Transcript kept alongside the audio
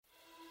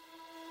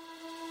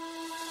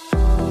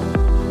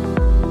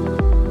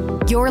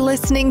You're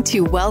listening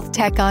to Wealth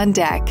Tech on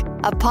Deck,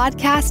 a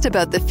podcast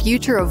about the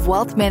future of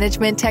wealth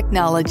management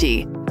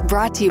technology,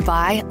 brought to you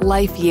by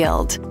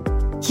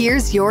LifeYield.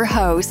 Here's your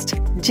host,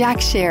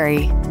 Jack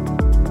Sherry.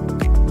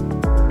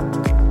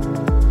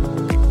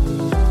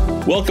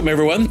 Welcome,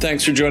 everyone.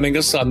 Thanks for joining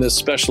us on this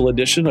special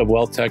edition of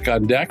Wealth Tech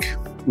on Deck.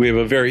 We have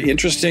a very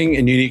interesting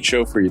and unique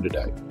show for you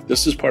today.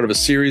 This is part of a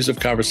series of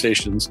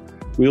conversations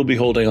we'll be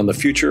holding on the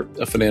future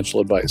of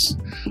financial advice.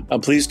 I'm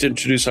pleased to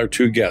introduce our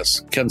two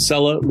guests. Ken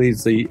Sella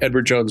leads the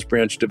Edward Jones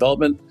Branch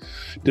Development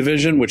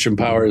Division, which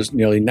empowers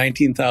nearly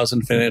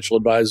 19,000 financial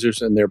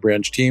advisors and their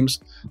branch teams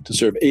to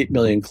serve 8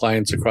 million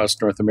clients across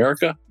North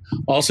America.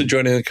 Also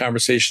joining the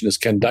conversation is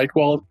Ken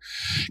Dykewald.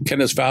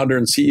 Ken is founder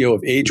and CEO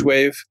of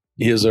AgeWave.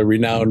 He is a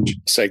renowned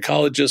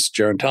psychologist,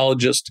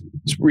 gerontologist,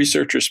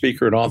 researcher,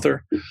 speaker, and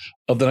author.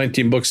 Of the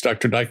 19 books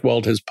Dr.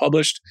 Dykewald has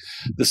published,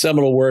 the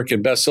seminal work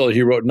and bestseller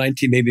he wrote in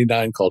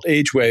 1989 called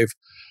AgeWave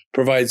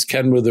provides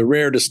Ken with the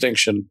rare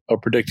distinction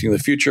of predicting the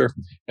future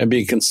and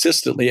being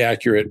consistently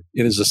accurate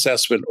in his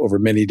assessment over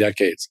many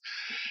decades.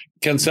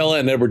 Ken Sella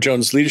and Edward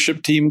Jones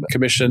leadership team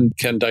commissioned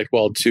Ken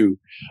Dykewald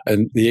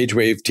and the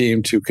AgeWave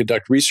team to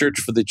conduct research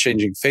for the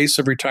changing face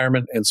of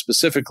retirement and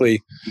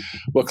specifically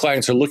what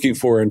clients are looking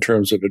for in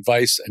terms of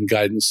advice and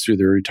guidance through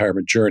their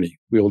retirement journey.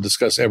 We will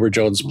discuss Edward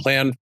Jones'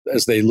 plan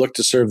as they look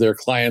to serve their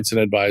clients and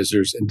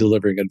advisors in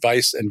delivering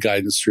advice and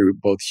guidance through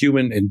both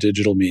human and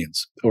digital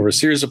means. Over a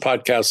series of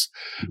podcasts,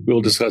 we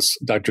will discuss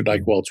Dr.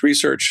 Dykewald's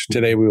research.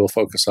 Today, we will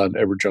focus on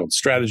Edward Jones'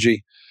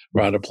 strategy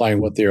around applying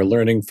what they are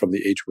learning from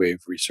the AgeWave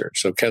research.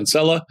 So Ken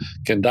Sella,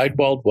 Ken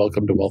Dykewald,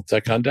 welcome to Wealth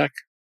Tech on Deck.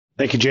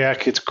 Thank you,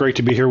 Jack. It's great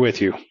to be here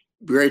with you.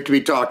 Great to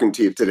be talking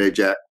to you today,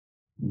 Jack.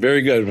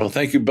 Very good. Well,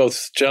 thank you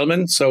both,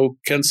 gentlemen. So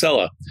Ken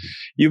Sella,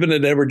 you've been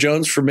at Edward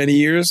Jones for many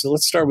years. So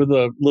let's start with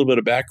a little bit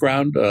of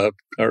background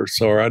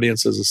so our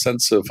audience has a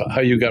sense of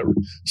how you got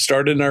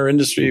started in our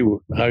industry,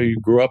 how you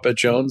grew up at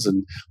Jones,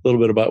 and a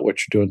little bit about what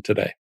you're doing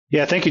today.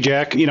 Yeah, thank you,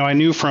 Jack. I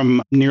knew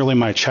from nearly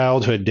my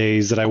childhood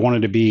days that I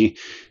wanted to be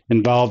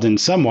involved in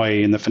some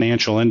way in the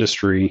financial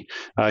industry.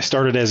 I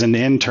started as an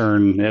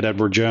intern at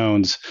Edward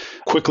Jones,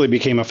 quickly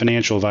became a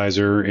financial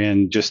advisor,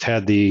 and just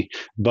had the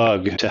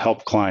bug to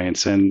help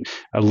clients. And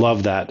I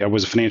love that. I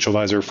was a financial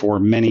advisor for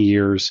many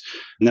years.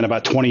 And then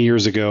about 20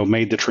 years ago,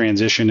 made the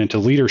transition into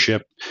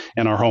leadership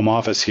in our home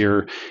office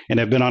here. And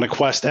have been on a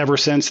quest ever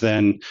since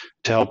then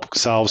to help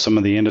solve some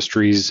of the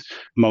industry's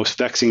most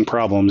vexing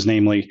problems,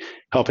 namely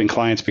helping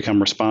clients become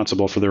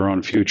responsible for their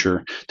own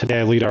future. Today,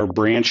 I lead our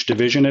branch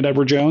division at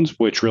Edward Jones,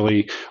 which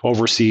really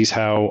oversees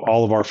how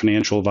all of our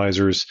financial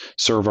advisors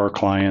serve our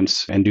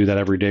clients and do that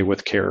every day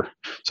with care.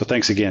 So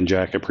thanks again,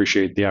 Jack. I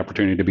appreciate the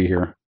opportunity to be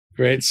here.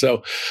 Great.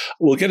 So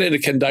we'll get into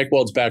Ken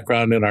Dykewald's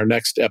background in our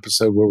next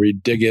episode where we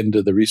dig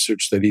into the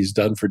research that he's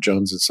done for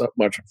Jones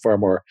in far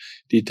more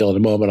detail. In a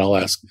moment, I'll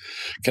ask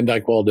Ken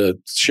Dykewald to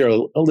share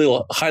a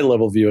little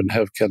high-level view and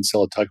have Ken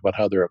Sella talk about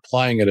how they're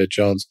applying it at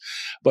Jones.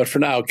 But for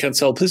now, Ken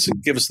Sella, please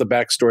give us the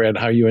backstory on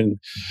how you and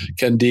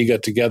Ken D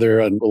got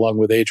together along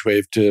with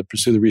AgeWave to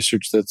pursue the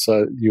research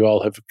that you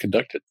all have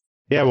conducted.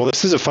 Yeah, well,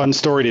 this is a fun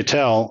story to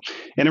tell.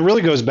 And it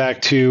really goes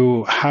back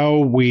to how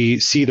we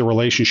see the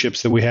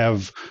relationships that we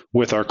have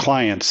with our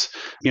clients.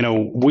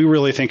 We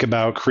really think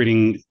about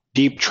creating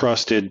deep,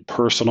 trusted,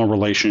 personal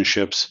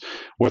relationships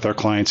with our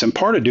clients. And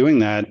part of doing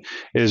that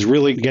is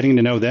really getting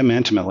to know them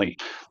intimately.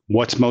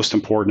 What's most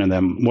important to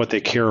them, what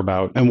they care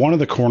about. And one of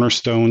the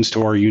cornerstones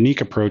to our unique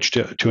approach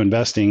to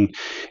investing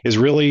is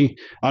really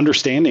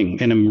understanding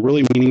in a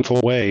really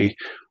meaningful way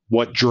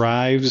what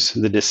drives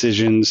the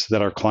decisions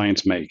that our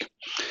clients make.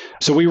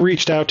 So we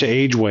reached out to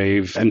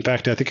AgeWave. In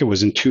fact, I think it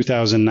was in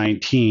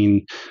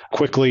 2019,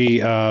 quickly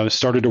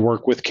started to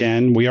work with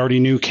Ken. We already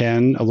knew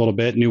Ken a little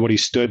bit, knew what he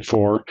stood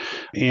for,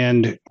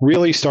 and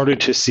really started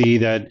to see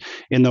that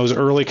in those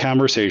early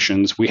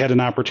conversations, we had an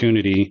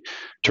opportunity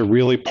to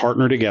really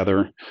partner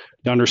together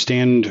to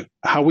understand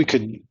how we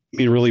could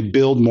really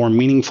build more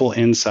meaningful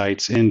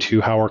insights into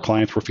how our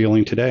clients were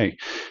feeling today.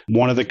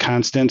 One of the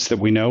constants that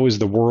we know is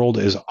the world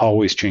is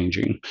always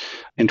changing.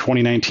 In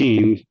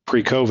 2019,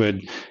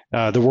 pre-COVID,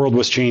 the world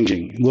was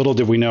changing. Little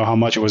did we know how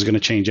much it was going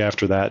to change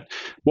after that.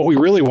 What we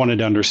really wanted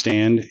to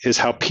understand is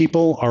how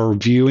people are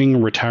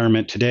viewing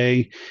retirement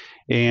today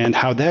and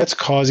how that's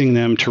causing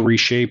them to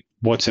reshape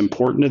what's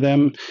important to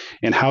them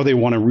and how they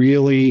want to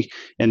really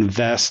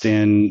invest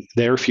in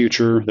their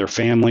future, their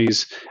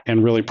families,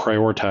 and really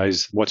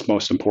prioritize what's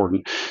most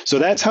important. So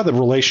that's how the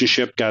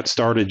relationship got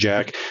started,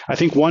 Jack. I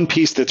think one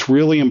piece that's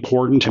really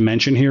important to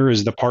mention here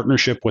is the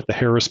partnership with the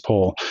Harris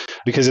Poll,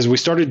 because as we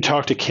started to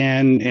talk to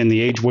Ken and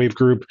the AgeWave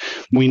group,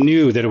 we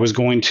knew that it was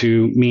going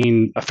to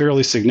mean a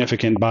fairly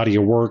significant body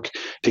of work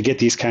to get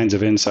these kinds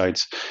of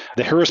insights.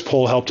 The Harris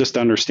Poll helped us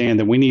to understand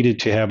that we needed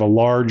to have a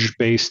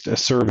large-based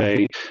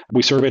survey.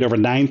 We surveyed over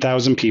over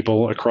 9,000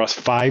 people across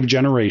 5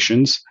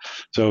 generations.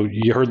 So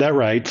you heard that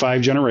right,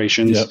 5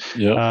 generations,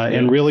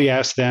 and really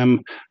asked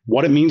them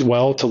what it means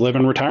well to live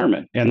in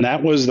retirement. And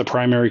that was the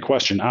primary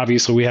question.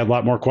 Obviously, we had a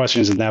lot more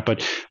questions than that,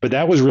 but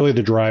that was really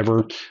the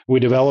driver. We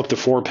developed the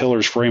 4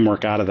 pillars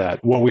framework out of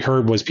that. What we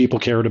heard was people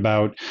cared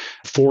about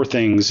 4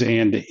 things,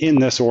 and in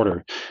this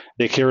order.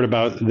 They cared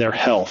about their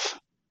health,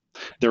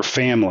 their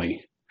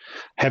family,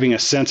 having a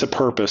sense of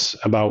purpose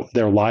about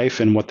their life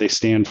and what they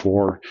stand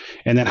for,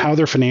 and then how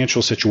their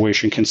financial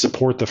situation can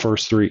support the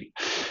first 3.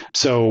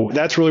 So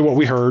that's really what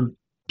we heard.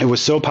 It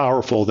was so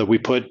powerful that we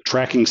put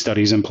tracking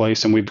studies in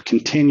place, and we've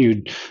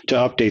continued to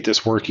update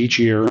this work each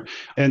year.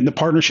 And the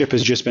partnership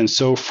has just been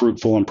so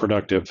fruitful and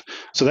productive.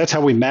 So that's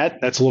how we met.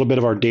 That's a little bit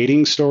of our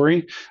dating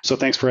story. So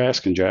thanks for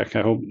asking, Jack.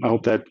 I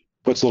hope that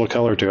puts a little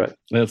color to it.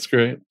 That's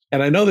great.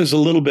 And I know there's a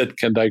little bit,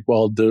 Ken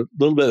Dykewald, a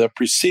little bit that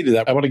preceded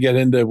that. I want to get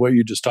into what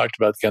you just talked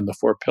about, Ken, the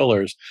 4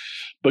 pillars.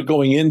 But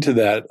going into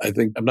that, I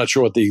think, I'm not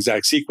sure what the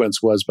exact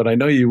sequence was, but I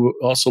know you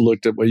also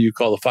looked at what you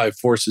call the 5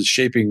 forces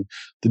shaping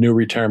the new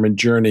retirement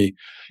journey.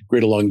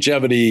 Greater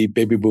longevity,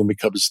 baby boom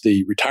becomes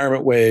the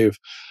retirement wave,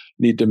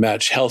 need to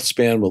match health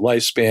span with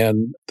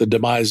lifespan, the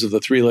demise of the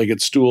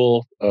 3-legged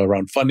stool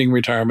around funding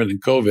retirement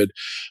and COVID.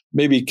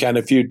 Maybe, Ken,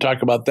 if you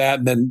talk about that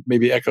and then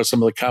maybe echo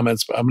some of the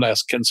comments. I'm going to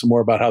ask Ken some more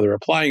about how they're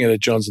applying it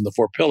at Jones and the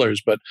 4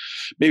 pillars, but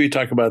maybe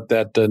talk about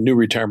that new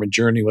retirement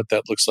journey, what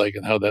that looks like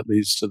and how that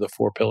leads to the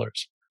 4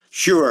 pillars.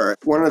 Sure.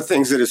 One of the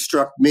things that has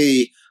struck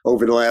me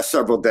over the last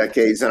several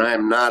decades, and I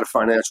am not a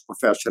financial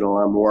professional,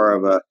 I'm more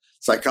of a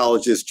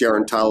psychologist,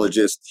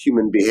 gerontologist,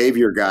 human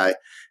behavior guy,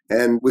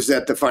 and was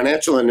that the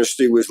financial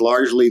industry was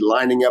largely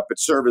lining up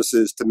its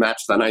services to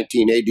match the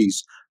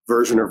 1980s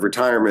version of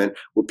retirement,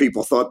 where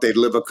people thought they'd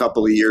live a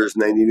couple of years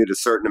and they needed a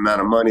certain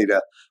amount of money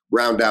to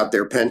round out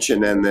their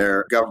pension and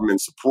their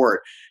government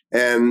support.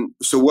 And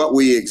so what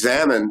we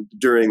examined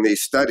during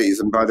these studies,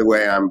 and by the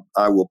way,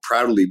 I will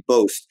proudly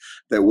boast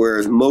that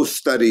whereas most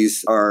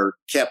studies are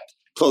kept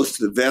close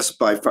to the vest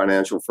by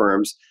financial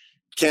firms,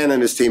 Ken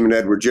and his team at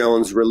Edward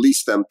Jones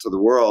released them to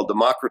the world,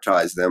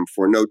 democratized them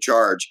for no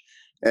charge.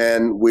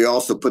 And we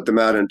also put them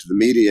out into the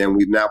media, and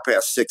we've now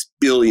passed 6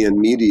 billion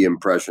media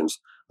impressions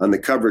on the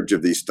coverage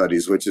of these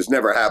studies, which has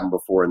never happened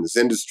before in this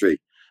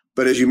industry.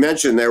 But as you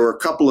mentioned, there were a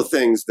couple of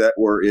things that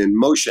were in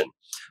motion.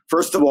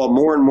 First of all,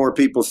 more and more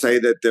people say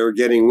that they're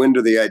getting wind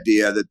of the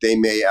idea that they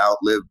may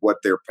outlive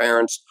what their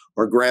parents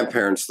or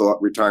grandparents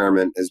thought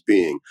retirement as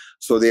being.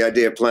 So the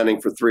idea of planning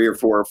for 3 or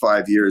 4 or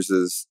 5 years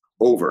is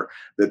over,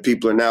 that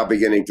people are now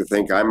beginning to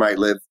think I might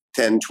live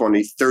 10,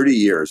 20, 30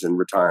 years in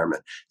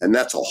retirement. And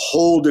that's a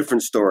whole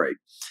different story,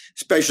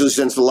 especially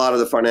since a lot of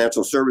the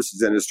financial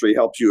services industry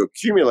helps you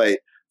accumulate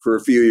for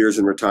a few years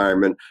in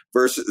retirement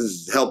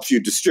versus helps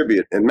you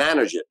distribute and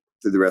manage it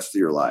through the rest of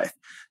your life.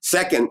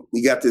 Second,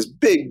 you got this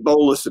big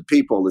bolus of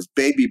people, this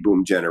baby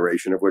boom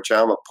generation, of which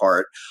I'm a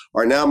part,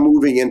 are now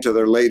moving into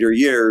their later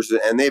years,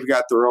 and they've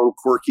got their own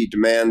quirky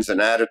demands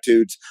and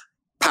attitudes.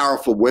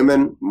 Powerful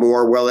women,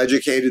 more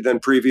well-educated than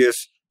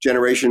previous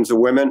generations of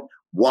women,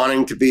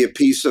 wanting to be a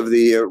piece of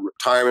the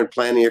retirement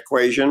planning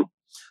equation.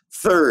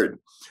 Third,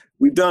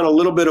 we've done a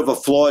little bit of a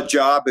flawed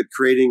job at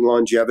creating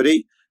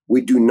longevity.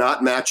 We do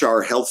not match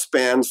our health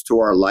spans to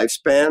our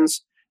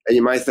lifespans. And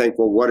you might think,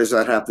 well, what does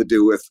that have to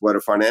do with what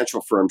a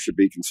financial firm should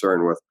be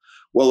concerned with?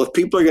 Well, if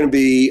people are going to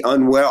be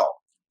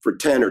unwell for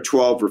 10 or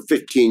 12 or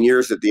 15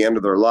 years at the end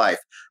of their life,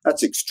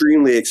 that's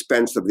extremely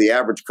expensive. The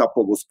average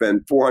couple will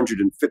spend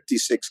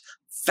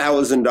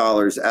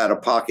 $456,000 out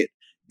of pocket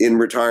in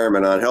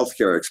retirement on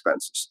healthcare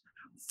expenses.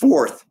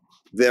 Fourth,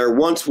 there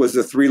once was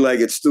a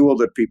 3-legged stool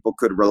that people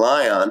could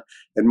rely on,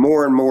 and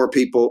more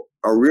people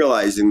are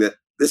realizing that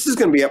this is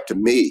going to be up to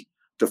me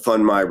to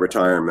fund my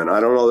retirement. I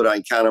don't know that I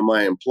can count on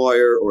my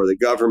employer or the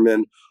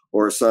government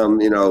or some,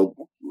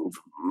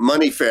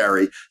 money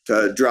fairy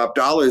to drop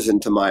dollars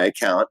into my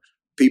account.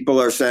 People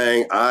are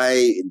saying,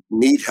 I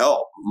need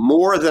help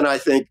more than I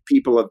think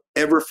people have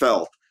ever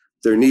felt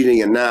they're needing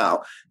it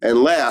now.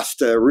 And last,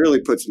 to really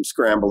put some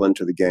scramble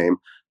into the game,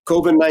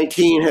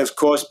 COVID-19 has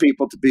caused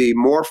people to be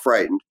more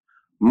frightened,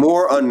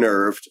 more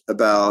unnerved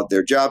about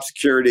their job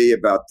security,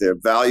 about the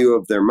value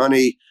of their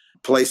money,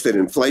 place that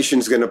inflation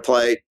is going to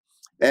play.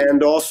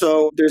 And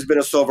also, there's been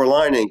a silver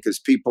lining because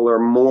people are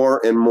more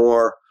and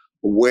more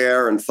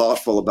aware and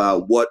thoughtful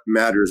about what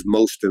matters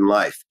most in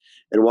life.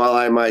 And while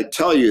I might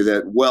tell you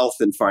that wealth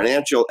and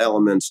financial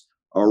elements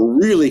are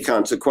really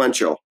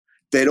consequential,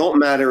 they don't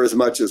matter as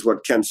much as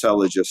what Ken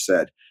Sella just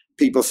said.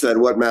 People said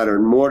what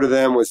mattered more to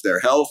them was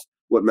their health.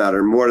 What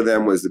mattered more to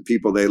them was the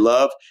people they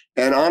love.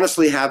 And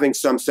honestly, having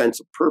some sense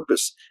of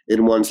purpose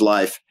in one's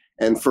life.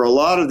 And for a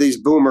lot of these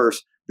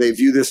boomers, they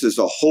view this as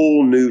a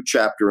whole new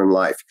chapter in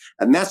life.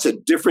 And that's a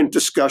different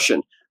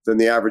discussion than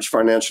the average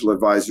financial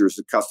advisor is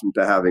accustomed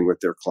to having with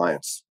their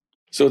clients.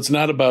 So it's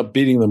not about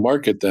beating the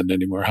market then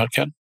anymore, huh,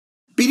 Ken?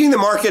 Beating the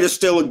market is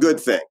still a good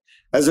thing.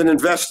 As an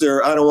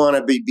investor, I don't want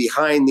to be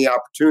behind the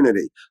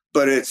opportunity,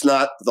 but it's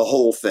not the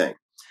whole thing.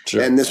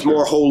 Sure, and this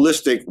more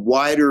holistic,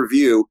 wider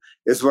view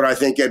is what I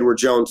think Edward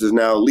Jones is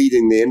now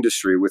leading the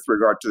industry with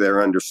regard to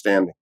their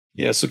understanding.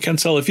 Yeah. So Ken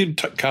Sella, if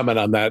you'd comment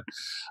on that,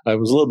 I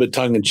was a little bit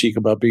tongue in cheek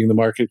about being in the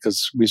market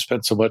because we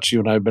spent so much, you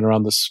and I have been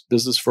around this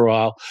business for a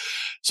while.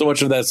 So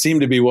much of that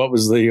seemed to be what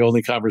was the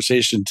only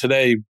conversation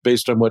today,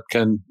 based on what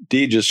Ken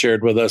D just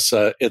shared with us.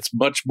 It's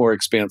much more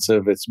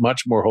expansive. It's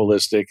much more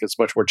holistic. It's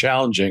much more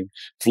challenging.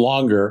 It's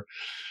longer.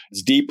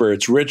 It's deeper,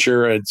 it's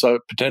richer, and so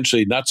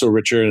potentially not so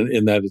richer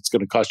in that it's going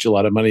to cost you a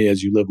lot of money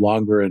as you live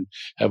longer and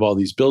have all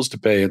these bills to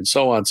pay and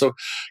so on. So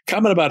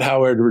comment about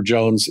how Edward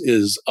Jones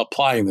is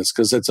applying this,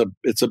 because it's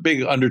a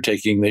big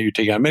undertaking that you're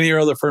taking on. Many of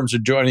your other firms are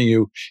joining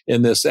you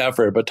in this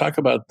effort, but talk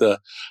about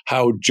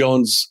how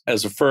Jones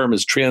as a firm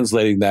is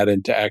translating that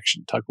into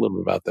action. Talk a little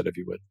bit about that, if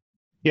you would.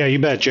 Yeah, you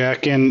bet,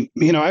 Jack. And,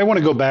 I want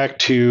to go back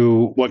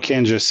to what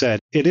Ken just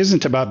said. It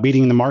isn't about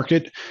beating the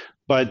market,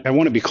 but I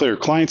want to be clear.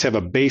 Clients have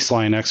a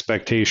baseline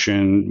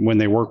expectation when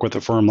they work with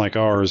a firm like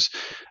ours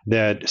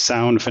that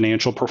sound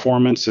financial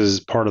performance is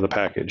part of the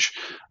package.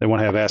 They want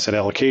to have asset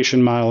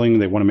allocation modeling.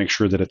 They want to make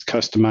sure that it's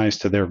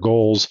customized to their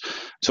goals.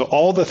 So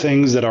all the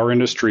things that our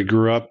industry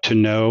grew up to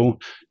know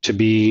to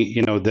be,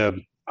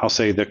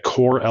 the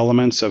core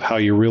elements of how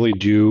you really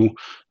do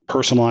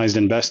personalized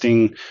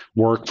investing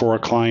work for a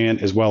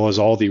client, as well as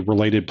all the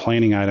related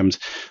planning items.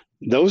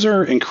 Those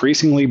are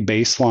increasingly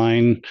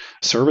baseline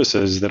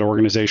services that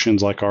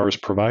organizations like ours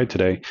provide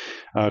today.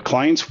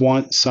 Clients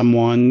want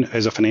someone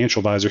as a financial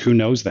advisor who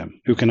knows them,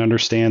 who can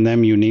understand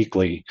them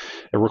uniquely.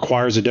 It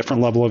requires a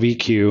different level of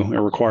EQ. It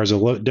requires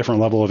a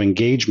different level of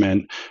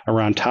engagement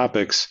around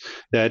topics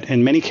that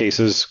in many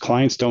cases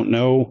clients don't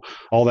know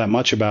all that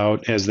much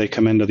about as they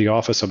come into the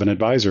office of an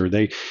advisor.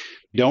 They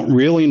don't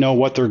really know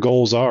what their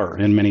goals are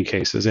in many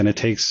cases. And it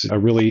takes a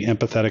really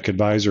empathetic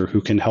advisor who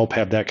can help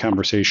have that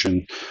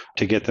conversation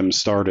to get them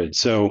started.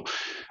 So,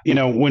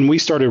 when we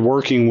started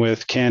working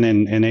with Ken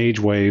and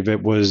AgeWave,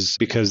 it was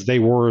because they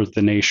were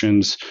the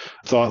nation's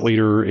thought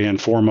leader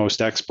and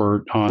foremost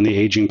expert on the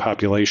aging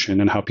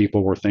population and how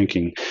people were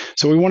thinking.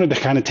 So we wanted to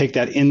kind of take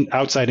that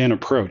outside-in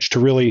approach to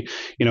really,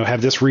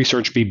 have this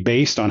research be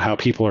based on how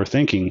people are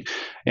thinking.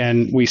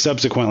 And we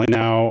subsequently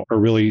now are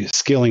really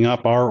skilling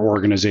up our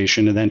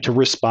organization and then to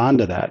respond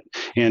to that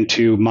and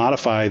to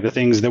modify the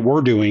things that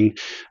we're doing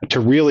to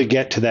really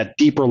get to that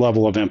deeper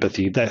level of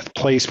empathy, that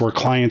place where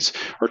clients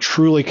are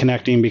truly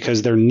connecting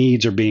because their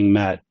needs are being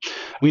met.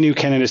 We knew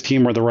Ken and his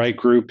team were the right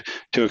group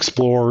to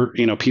explore,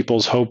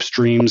 people's hopes,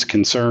 dreams,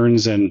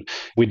 concerns, and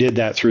we did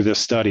that through this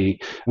study.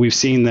 We've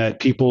seen that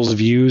people's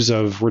views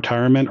of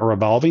retirement are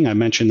evolving. I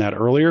mentioned that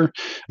earlier.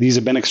 These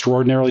have been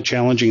extraordinarily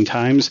challenging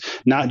times,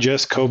 not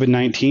just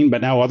COVID-19,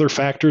 but now other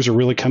factors are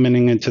really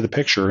coming into the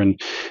picture. And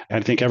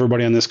I think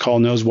everybody on this call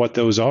knows what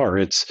those are.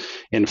 It's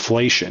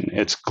inflation,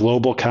 it's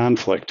global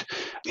conflict.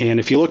 And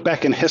if you look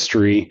back in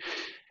history,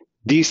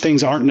 these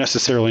things aren't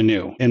necessarily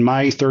new. In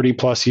my 30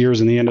 plus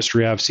years in the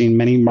industry, I've seen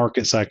many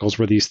market cycles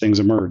where these things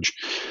emerge.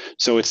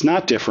 So it's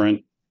not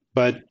different,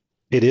 but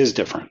it is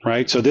different,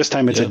 right? So this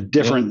time it's a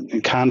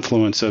different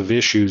confluence of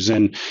issues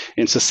and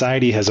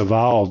society has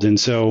evolved. And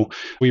so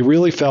we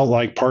really felt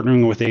like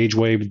partnering with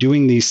AgeWave,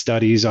 doing these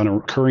studies on a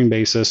recurring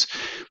basis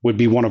would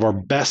be one of our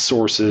best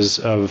sources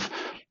of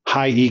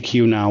high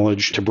EQ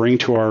knowledge to bring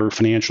to our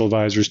financial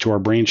advisors, to our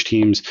branch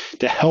teams,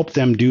 to help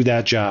them do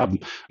that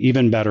job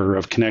even better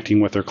of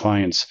connecting with their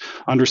clients,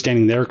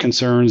 understanding their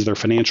concerns, their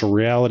financial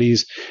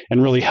realities,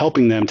 and really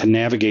helping them to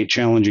navigate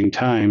challenging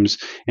times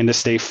and to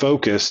stay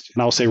focused,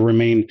 and I'll say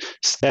remain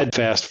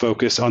steadfast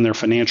focused on their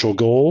financial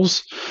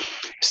goals,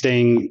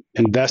 staying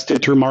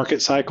invested through market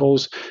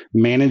cycles,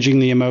 managing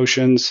the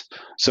emotions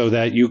so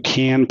that you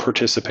can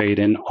participate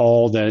in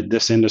all that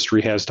this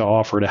industry has to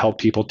offer to help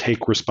people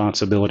take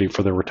responsibility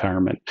for their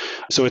retirement.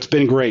 So it's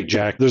been great,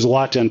 Jack. There's a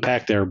lot to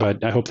unpack there,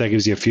 but I hope that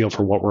gives you a feel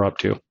for what we're up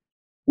to.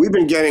 We've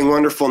been getting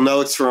wonderful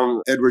notes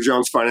from Edward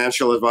Jones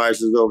Financial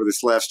Advisors over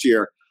this last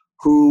year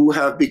who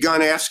have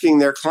begun asking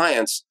their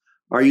clients,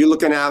 are you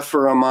looking out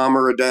for a mom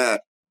or a dad?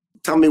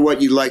 Tell me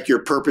what you'd like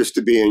your purpose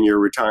to be in your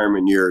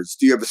retirement years.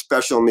 Do you have a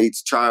special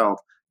needs child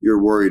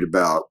you're worried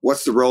about?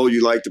 What's the role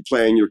you like to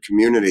play in your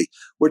community?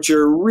 Which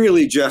are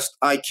really just,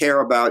 I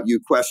care about you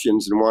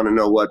questions and want to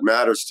know what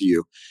matters to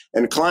you.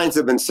 And clients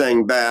have been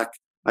saying back,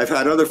 I've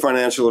had other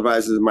financial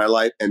advisors in my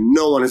life, and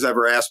no one has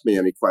ever asked me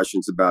any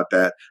questions about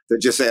that. They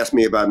just asked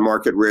me about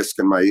market risk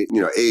and my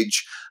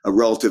age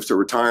relative to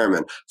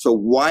retirement. So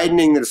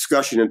widening the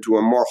discussion into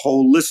a more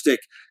holistic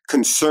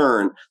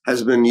concern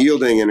has been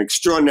yielding an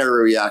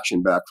extraordinary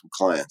reaction back from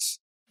clients.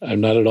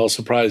 I'm not at all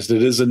surprised.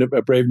 It is a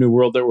brave new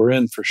world that we're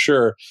in for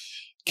sure.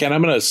 Ken,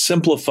 I'm going to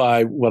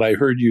simplify what I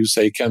heard you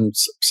say, Ken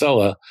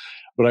Sella,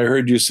 what I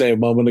heard you say a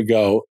moment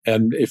ago.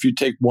 And if you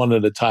take one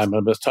at a time,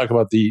 I'm going to talk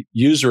about the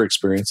user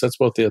experience. That's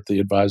both at the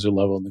advisor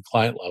level and the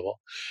client level.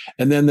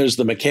 And then there's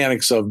the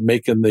mechanics of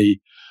making the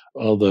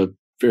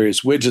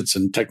various widgets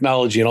and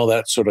technology and all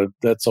that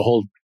that's a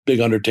whole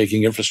big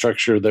undertaking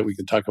infrastructure that we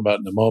can talk about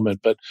in a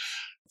moment. But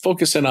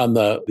focus in on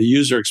the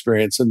user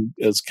experience. And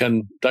as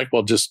Ken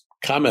Dykewald just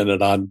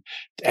commented on,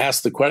 to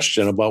ask the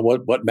question about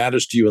what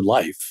matters to you in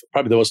life.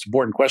 Probably the most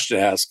important question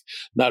to ask,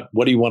 not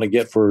what do you want to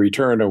get for a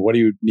return or what do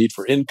you need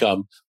for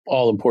income,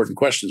 all important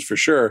questions for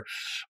sure.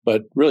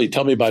 But really,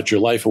 tell me about your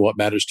life and what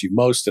matters to you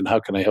most, and how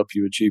can I help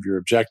you achieve your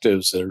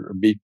objectives or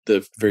meet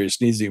the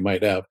various needs that you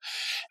might have.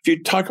 If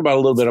you talk about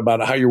a little bit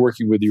about how you're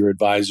working with your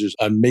advisors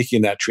on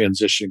making that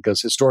transition,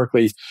 because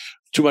historically,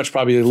 too much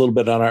probably a little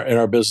bit in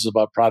our business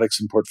about products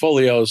and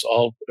portfolios,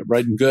 all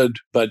right and good.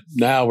 But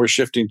now we're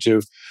shifting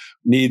to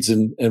needs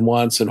and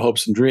wants and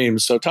hopes and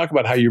dreams. So talk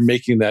about how you're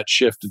making that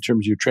shift in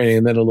terms of your training.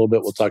 And then a little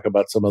bit, we'll talk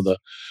about some of the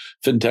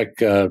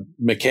fintech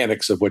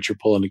mechanics of what you're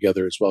pulling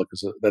together as well,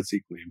 because that's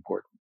equally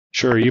important.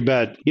 Sure, you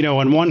bet.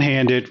 On one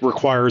hand, it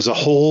requires a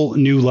whole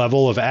new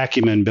level of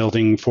acumen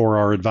building for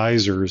our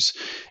advisors.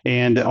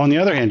 And on the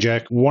other hand,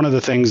 Jack, one of the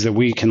things that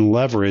we can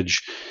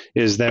leverage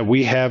is that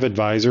we have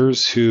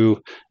advisors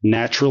who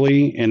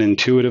naturally and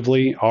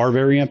intuitively are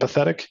very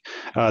empathetic.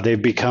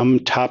 They've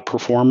become top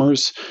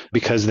performers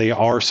because they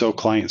are so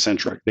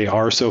client-centric. They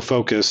are so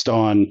focused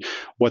on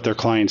what their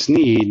clients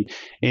need.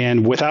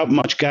 And without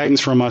much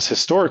guidance from us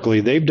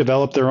historically, they've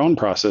developed their own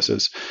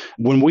processes.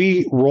 When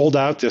we rolled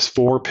out this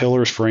 4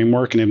 pillars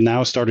framework and have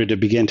now started to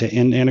begin to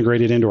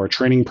integrate it into our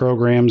training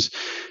programs,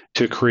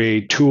 to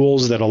create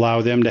tools that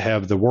allow them to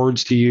have the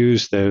words to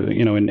use,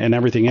 and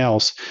everything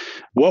else,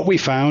 what we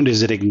found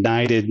is it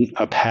ignited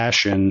a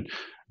passion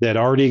that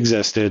already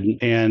existed,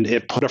 and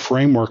it put a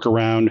framework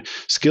around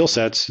skill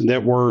sets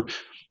that were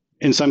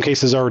in some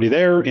cases already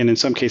there, and in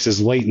some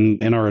cases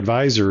latent in our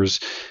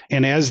advisors.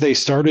 And as they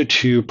started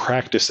to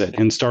practice it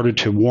and started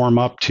to warm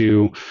up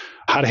to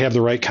how to have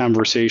the right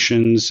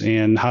conversations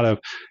and how to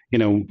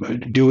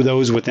do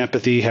those with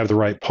empathy, have the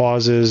right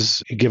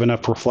pauses, give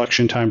enough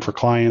reflection time for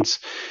clients.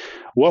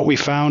 What we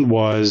found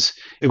was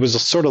it was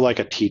sort of like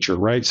a teacher,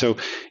 right? So,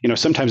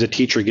 sometimes a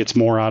teacher gets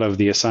more out of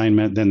the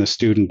assignment than the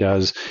student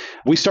does.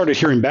 We started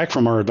hearing back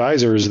from our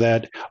advisors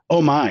that,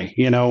 oh my,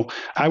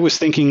 I was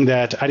thinking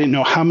that I didn't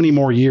know how many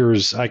more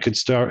years I could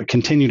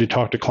continue to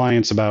talk to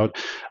clients about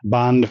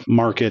bond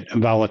market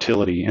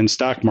volatility and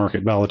stock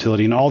market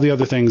volatility and all the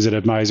other things that an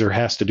advisor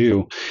has to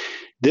do.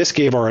 This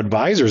gave our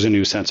advisors a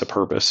new sense of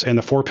purpose, and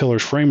the 4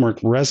 pillars framework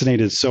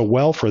resonated so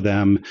well for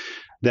them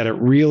that it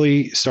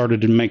really started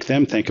to make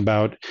them think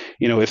about,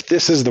 if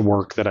this is the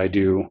work that I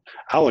do,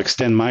 I'll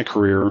extend my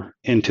career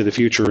into the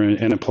future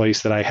in a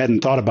place that I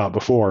hadn't thought about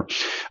before.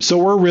 So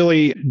we're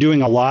really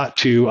doing a lot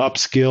to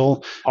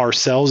upskill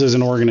ourselves as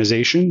an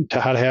organization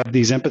to how to have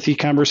these empathy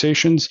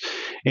conversations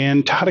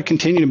and to how to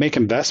continue to make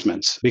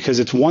investments, because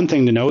it's one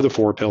thing to know the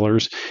 4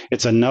 pillars.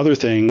 It's another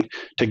thing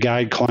to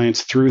guide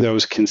clients through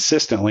those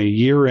consistently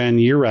year in,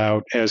 year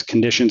out as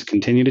conditions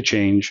continue to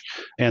change.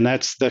 And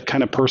that's the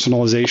kind of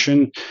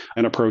personalization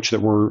and approach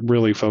that we're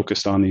really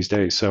focused on these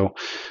days. So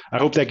I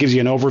hope that gives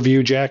you an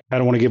overview, Jack. I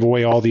don't want to give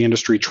away all the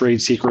industry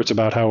trade secrets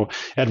about how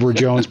Edward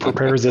Jones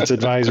prepares its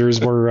advisors.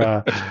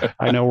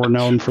 I know we're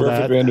known for that.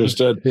 Perfectly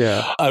understood.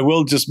 Yeah. I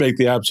will just make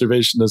the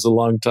observation as a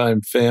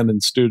longtime fan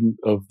and student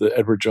of the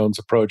Edward Jones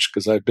approach,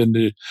 because I've been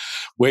to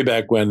way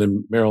back when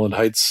in Maryland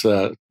Heights,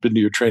 been to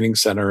your training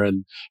center,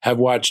 and have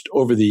watched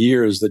over the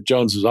years that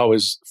Jones is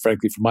always,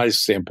 frankly, from my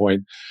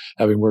standpoint,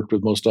 having worked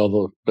with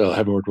all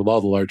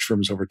the large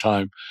firms over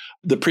time,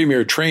 the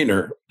premier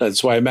trainer. And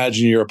so I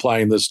imagine you're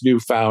applying this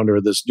newfound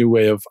or this new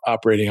way of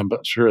operating. I'm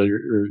sure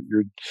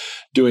you're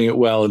doing it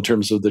well in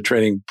terms of the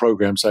training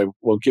programs. I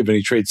won't give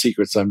any trade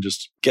secrets. I'm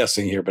just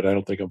guessing here, but I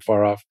don't think I'm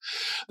far off.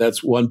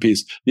 That's one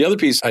piece. The other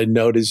piece I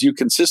note is you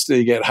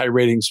consistently get high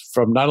ratings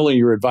from not only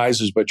your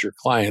advisors, but your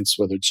clients,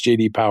 whether it's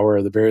JD Power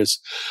or the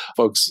various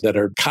folks that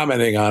are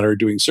commenting on or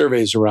doing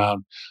surveys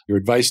around your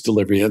advice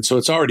delivery. And so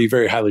it's already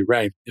very highly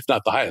ranked, if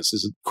not the highest.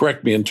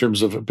 Correct me in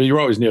terms of, but you're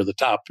always near the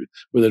top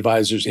with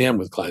advisors and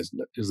with clients.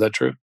 Is that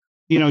true?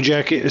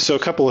 Jack, so a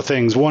couple of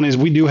things. One is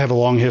we do have a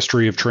long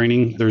history of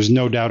training. There's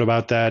no doubt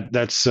about that.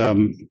 That's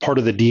part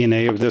of the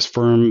DNA of this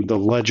firm. The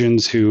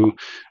legends who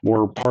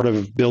were part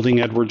of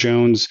building Edward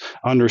Jones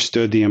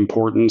understood the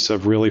importance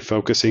of really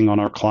focusing on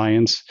our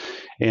clients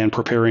and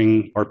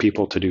preparing our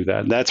people to do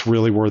that. That's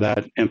really where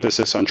that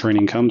emphasis on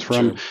training comes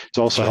from. Sure. It's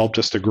also helped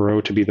us to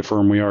grow to be the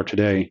firm we are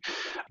today.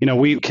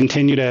 We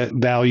continue to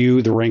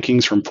value the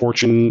rankings from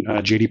Fortune,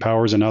 JD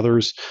Powers, and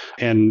others.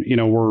 And,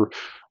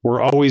 we're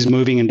always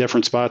moving in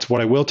different spots. What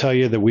I will tell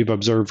you that we've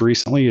observed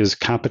recently is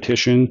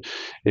competition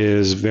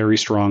is very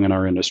strong in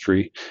our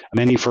industry.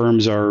 Many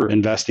firms are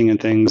investing in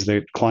things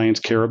that clients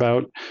care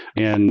about,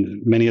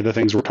 and many of the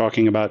things we're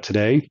talking about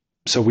today.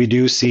 So we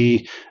do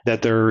see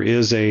that there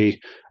is a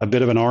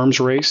bit of an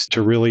arms race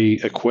to really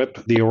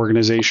equip the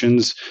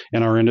organizations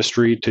in our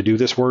industry to do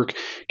this work.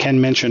 Ken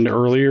mentioned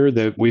earlier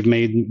that we've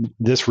made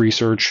this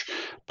research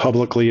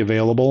publicly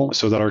available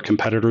so that our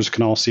competitors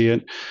can all see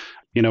it.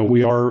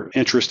 We are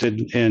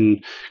interested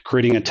in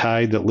creating a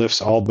tide that lifts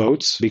all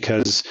boats,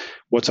 because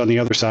what's on the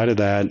other side of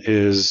that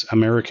is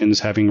Americans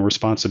having a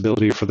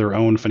responsibility for their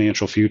own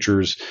financial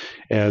futures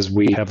as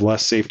we have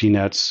less safety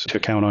nets to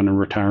count on in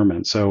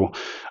retirement. So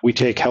we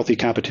take healthy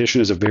competition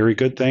as a very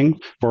good thing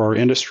for our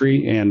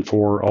industry and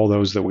for all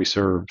those that we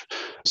serve.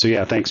 So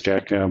yeah, thanks,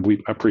 Jack.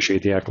 We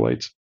appreciate the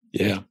accolades.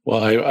 Yeah,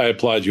 well, I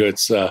applaud you.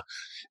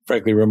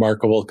 frankly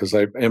remarkable because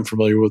I am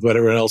familiar with what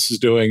everyone else is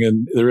doing,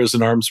 and there is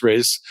an arms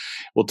race.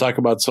 We'll talk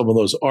about some of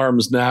those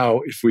arms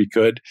now if we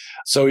could.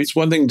 So it's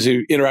one thing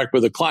to interact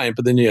with a client,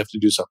 but then you have to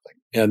do something.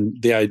 And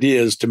the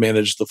idea is to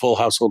manage the full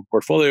household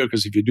portfolio,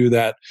 because if you do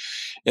that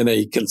in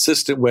a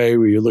consistent way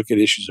where you look at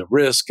issues of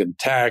risk and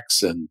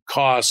tax and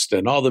cost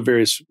and all the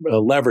various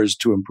levers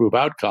to improve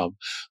outcome,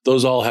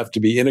 those all have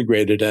to be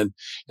integrated. And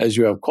as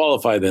you have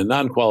qualified and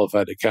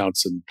non-qualified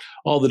accounts and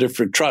all the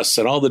different trusts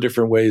and all the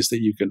different ways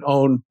that you can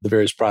own the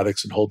various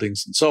products and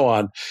holdings and so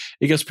on,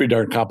 it gets pretty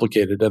darn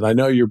complicated. And I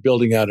know you're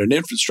building out an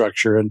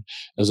infrastructure. And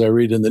as I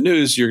read in the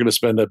news, you're going to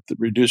spend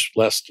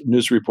last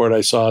news report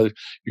I saw,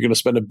 you're going to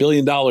spend $1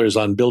 billion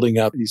on building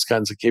out these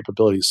kinds of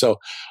capabilities. So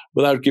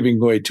without giving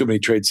away too many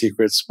trade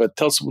secrets, but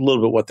tell us a little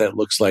bit what that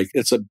looks like.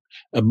 It's a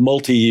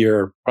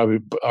multi-year, probably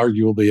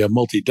arguably a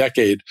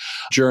multi-decade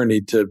journey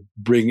to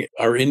bring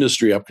our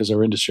industry up, because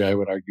our industry, I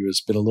would argue,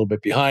 has been a little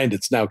bit behind.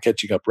 It's now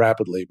catching up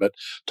rapidly. But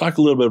talk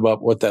a little bit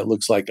about what that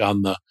looks like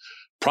on the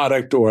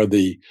product or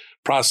the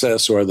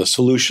process or the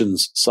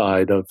solutions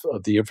side of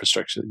the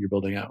infrastructure that you're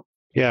building out.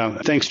 Yeah,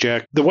 thanks,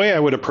 Jack. The way I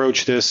would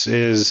approach this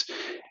is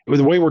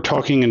the way we're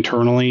talking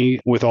internally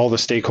with all the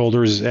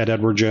stakeholders at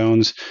Edward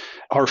Jones.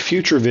 Our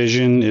future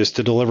vision is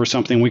to deliver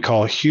something we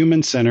call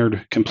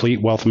human-centered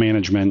complete wealth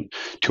management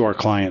to our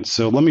clients.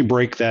 So let me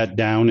break that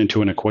down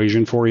into an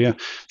equation for you.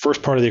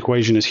 First part of the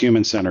equation is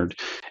human-centered.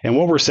 And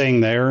what we're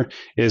saying there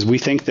is we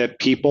think that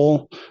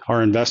people,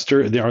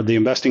 the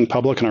investing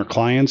public and our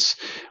clients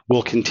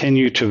will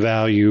continue to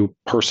value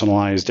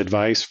personalized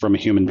advice from a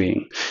human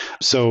being.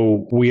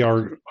 So we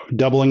are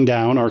doubling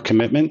down our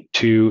commitment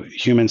to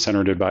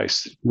human-centered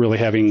advice, really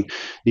having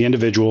the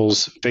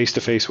individuals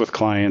face-to-face with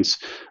clients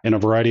in a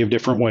variety of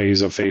different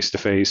ways of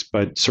face-to-face,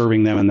 but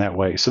serving them in that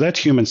way. So that's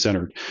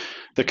human-centered.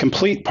 The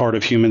complete part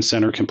of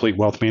human-centered complete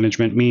wealth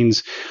management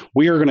means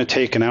we are going to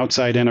take an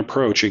outside-in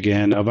approach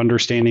again of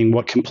understanding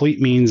what complete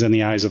means in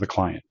the eyes of the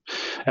client.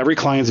 Every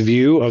client's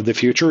view of the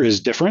future is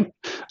different.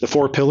 The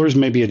 4 pillars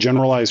may be a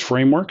generalized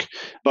framework,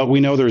 but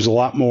we know there's a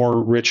lot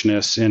more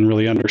richness in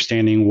really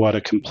understanding what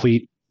a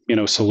complete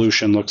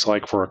solution looks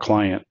like for a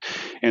client.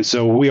 And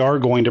so we are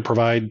going to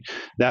provide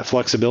that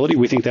flexibility.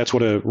 We think that's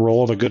what a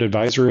role of a good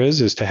advisor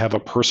is to have a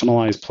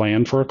personalized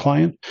plan for a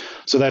client.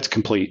 So that's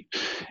complete.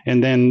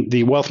 And then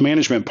the wealth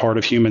management part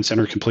of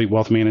human-centered complete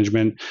wealth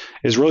management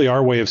is really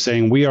our way of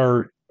saying we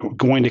are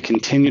going to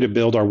continue to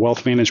build our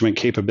wealth management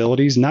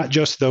capabilities, not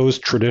just those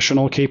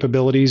traditional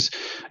capabilities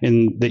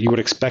that you would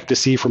expect to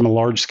see from a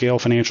large-scale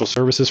financial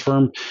services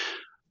firm,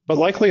 but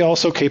likely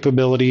also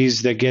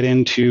capabilities that get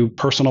into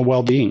personal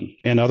well-being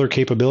and other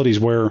capabilities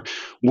where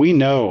we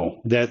know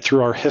that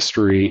through our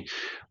history,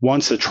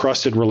 once a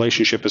trusted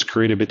relationship is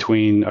created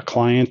between a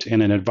client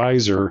and an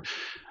advisor,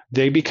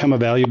 they become a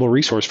valuable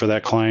resource for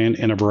that client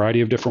in a variety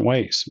of different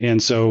ways.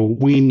 And so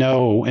we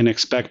know and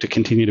expect to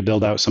continue to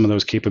build out some of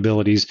those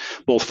capabilities,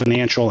 both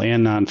financial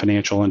and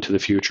non-financial, into the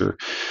future.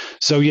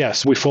 So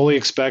yes, we fully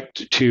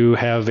expect to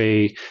have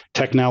a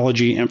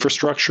technology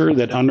infrastructure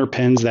that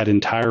underpins that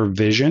entire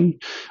vision.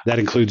 That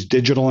includes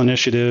digital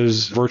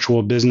initiatives,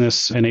 virtual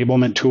business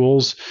enablement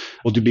tools.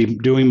 We'll be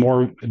doing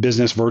more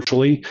business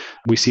virtually.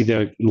 We see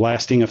the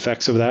lasting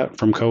effects of that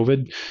from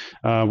COVID.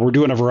 We're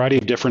doing a variety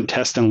of different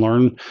test and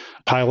learn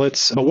pilots.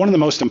 But one of the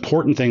most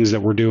important things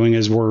that we're doing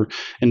is we're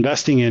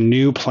investing in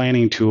new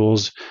planning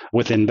tools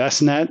with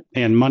Envestnet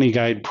and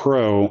MoneyGuide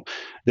Pro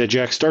that,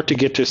 Jack, start to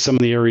get to some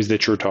of the areas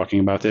that you're talking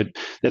about that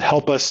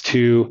help us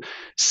to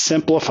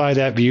simplify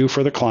that view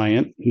for the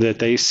client that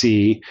they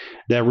see,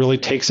 that really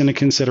takes into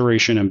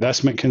consideration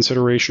investment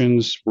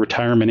considerations,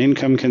 retirement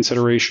income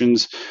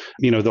considerations,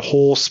 the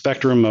whole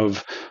spectrum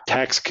of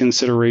tax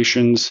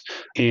considerations,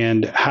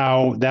 and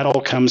how that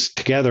all comes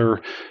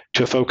together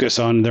to focus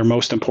on their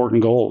most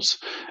important goals,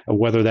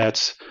 whether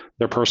that's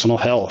their personal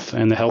health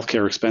and the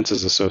healthcare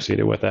expenses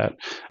associated with that,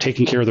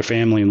 taking care of their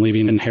family and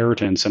leaving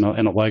inheritance and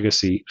a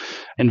legacy,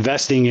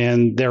 investing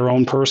in their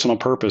own personal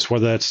purpose,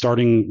 whether that's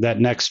starting that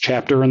next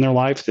chapter in their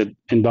life that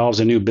involves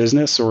a new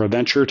business or a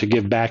venture to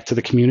give back to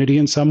the community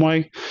in some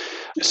way.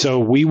 So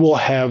we will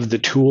have the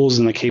tools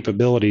and the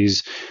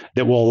capabilities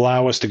that will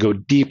allow us to go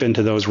deep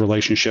into those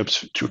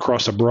relationships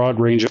across a broad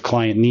range of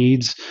client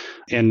needs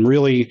and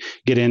really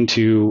get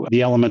into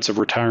the elements of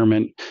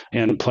retirement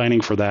and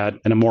planning for that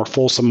in a more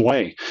fulsome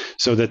way,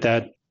 so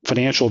that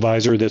financial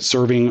advisor that's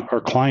serving our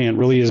client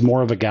really is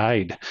more of a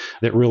guide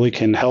that really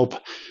can help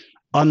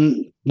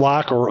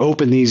unlock or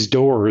open these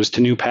doors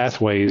to new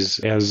pathways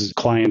as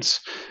clients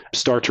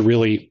start to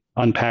really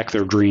unpack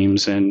their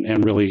dreams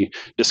and really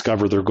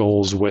discover their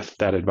goals with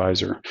that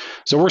advisor.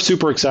 So we're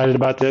super excited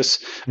about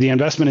this. The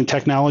investment in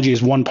technology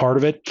is one part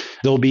of it.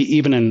 There'll be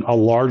even a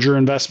larger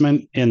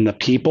investment in the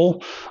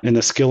people and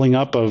the skilling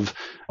up of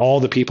all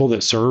the people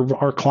that serve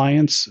our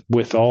clients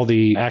with all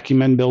the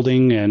acumen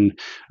building and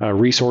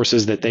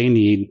resources that they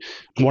need.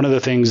 One of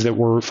the things that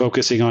we're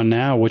focusing on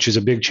now, which is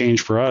a big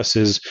change for us,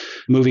 is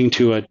moving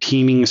to a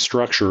teaming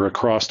structure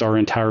across our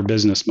entire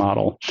business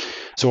model.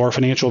 So our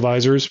financial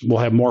advisors will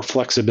have more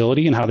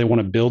flexibility in how they want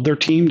to build their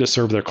team to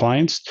serve their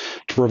clients,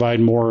 to provide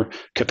more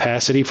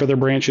capacity for their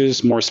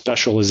branches, more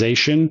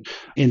specialization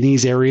in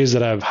these areas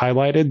that I've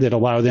highlighted that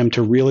allow them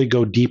to really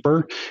go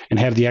deeper and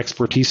have the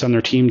expertise on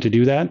their team to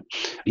do that,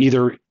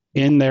 either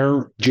in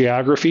their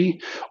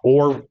geography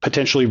or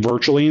potentially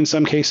virtually in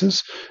some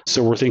cases.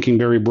 So we're thinking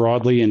very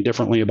broadly and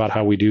differently about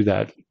how we do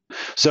that.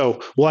 So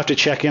we'll have to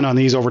check in on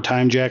these over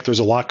time, Jack. There's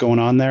a lot going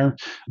on there,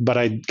 but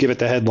I'd give it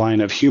the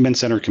headline of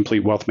human-centered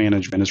complete wealth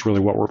management is really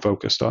what we're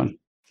focused on.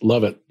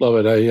 Love it.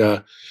 Love it.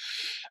 I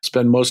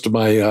spend most of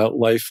my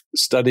life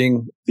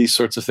studying these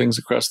sorts of things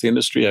across the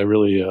industry. I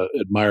really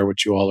admire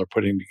what you all are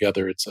putting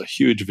together. It's a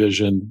huge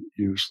vision.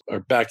 You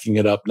are backing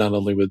it up not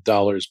only with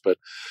dollars, but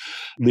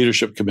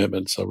leadership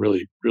commitment. So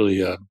really,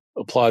 really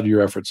applaud your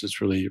efforts. It's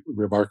really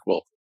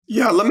remarkable.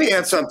 Yeah, let me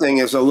add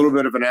something as a little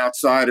bit of an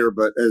outsider,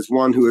 but as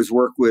one who has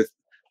worked with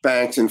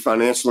banks and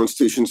financial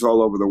institutions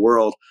all over the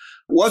world.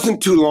 It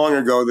wasn't too long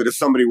ago that if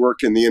somebody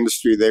worked in the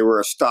industry, they were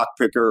a stock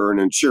picker or an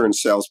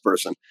insurance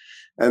salesperson.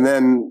 And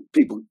then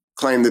people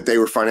claimed that they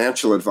were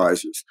financial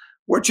advisors.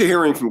 What you're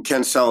hearing from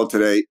Ken Sella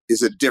today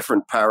is a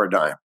different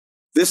paradigm.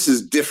 This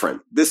is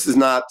different. This is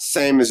not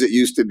same as it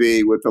used to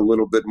be with a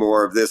little bit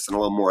more of this and a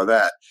little more of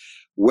that.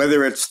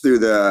 Whether it's through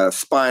the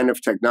spine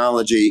of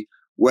technology,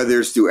 whether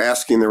it's through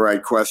asking the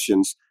right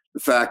questions, the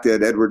fact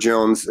that Edward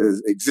Jones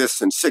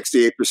exists in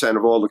 68%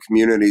 of all the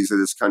communities of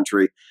this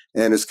country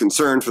and is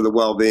concerned for the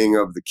well-being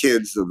of the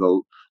kids, of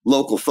the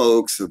local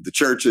folks, of the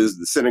churches,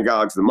 the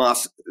synagogues, the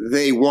mosques.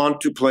 They want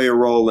to play a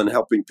role in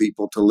helping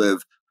people to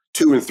live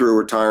to and through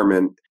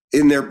retirement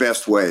in their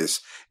best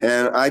ways.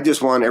 And I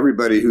just want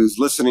everybody who's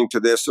listening to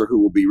this or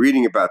who will be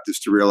reading about this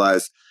to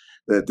realize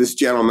that this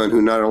gentleman,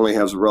 who not only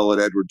has a role at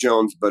Edward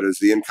Jones, but is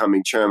the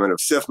incoming chairman of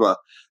SIFMA,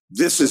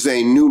 this is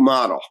a new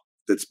model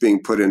that's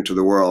being put into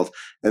the world.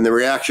 And the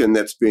reaction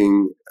that's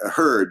being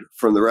heard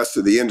from the rest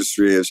of the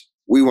industry is,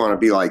 we want to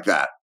be like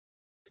that.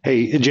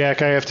 Hey,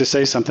 Jack, I have to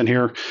say something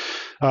here.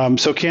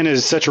 So Ken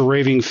is such a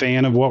raving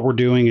fan of what we're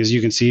doing, as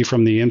you can see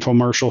from the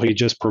infomercial he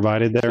just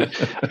provided there.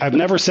 I've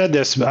never said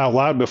this out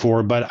loud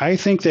before, but I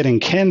think that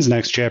in Ken's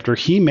next chapter,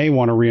 he may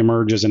want to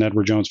reemerge as an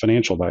Edward Jones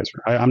financial advisor.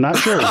 I'm not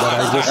sure, but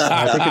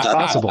I think it's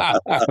possible.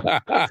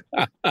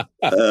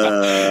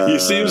 He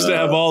seems to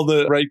have all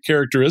the right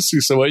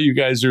characteristics of what you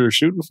guys are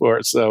shooting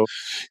for. So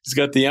he's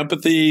got the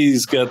empathy,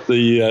 he's got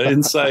the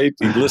insight,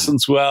 he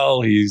listens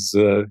well, he's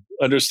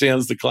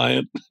understands the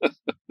client.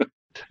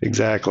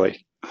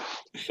 Exactly.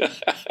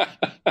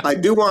 I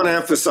do want to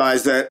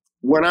emphasize that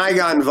when I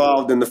got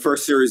involved in the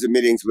first series of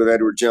meetings with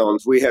Edward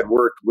Jones, we had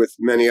worked with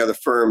many other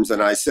firms,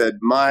 and I said,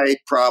 my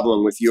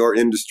problem with your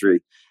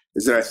industry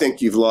is that I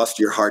think you've lost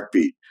your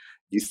heartbeat.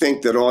 You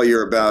think that all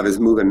you're about is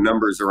moving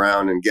numbers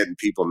around and getting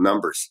people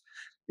numbers.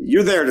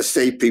 You're there to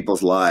save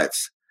people's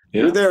lives.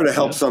 Yeah. You're there to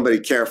help somebody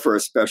care for a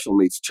special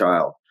needs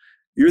child.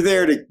 You're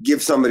there to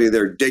give somebody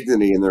their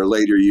dignity in their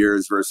later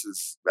years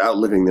versus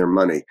outliving their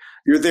money.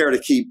 You're there to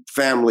keep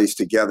families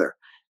together.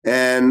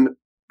 And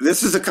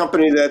this is a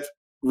company that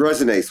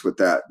resonates with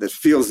that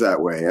feels that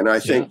way. And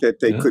I think that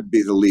they could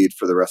be the lead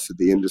for the rest of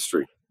the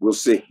industry. We'll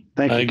see.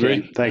 Thank you. I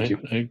agree. Ken. Thank you.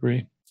 I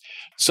agree.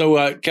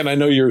 So, Ken, I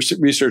know your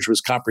research was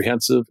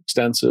comprehensive,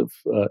 extensive,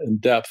 in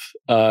depth.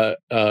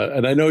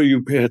 And I know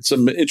you had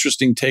some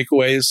interesting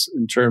takeaways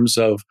in terms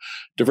of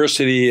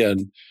diversity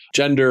and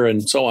gender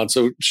and so on.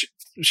 So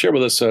share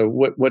with us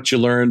what you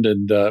learned.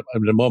 And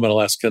in a moment,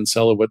 I'll ask Ken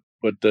Sella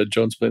what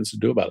Jones plans to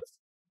do about it.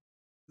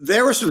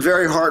 There were some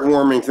very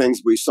heartwarming things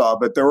we saw,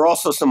 but there were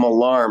also some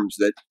alarms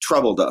that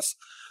troubled us.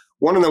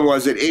 One of them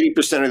was that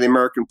 80% of the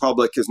American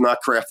public has not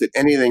crafted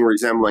anything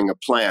resembling a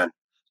plan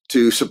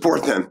to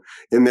support them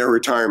in their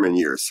retirement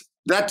years.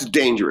 That's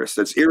dangerous.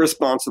 That's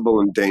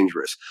irresponsible and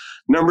dangerous.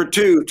 Number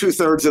two,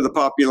 2/3 of the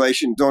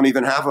population don't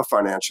even have a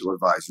financial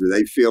advisor.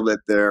 They feel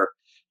that they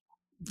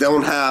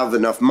don't have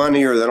enough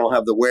money or they don't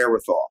have the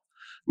wherewithal.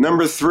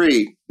 Number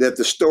three, that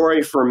the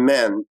story for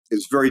men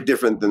is very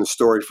different than the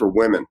story for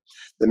women.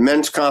 The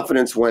men's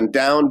confidence went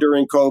down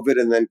during COVID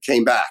and then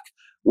came back.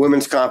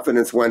 Women's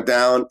confidence went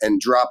down and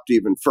dropped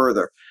even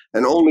further.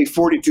 And only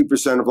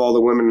 42% of all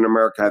the women in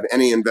America have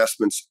any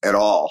investments at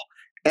all.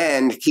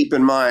 And keep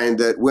in mind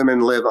that women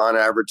live on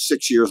average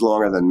 6 years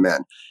longer than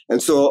men.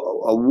 And so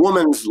a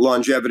woman's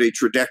longevity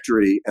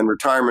trajectory and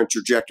retirement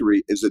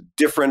trajectory is a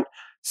different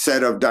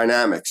set of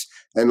dynamics.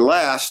 And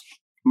last,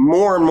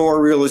 more and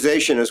more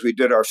realization as we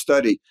did our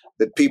study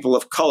that people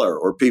of color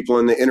or people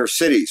in the inner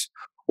cities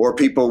or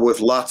people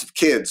with lots of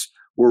kids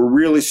were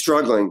really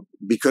struggling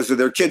because of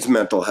their kids'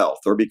 mental health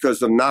or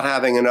because of not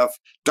having enough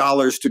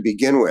dollars to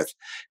begin with.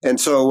 And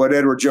so what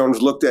Edward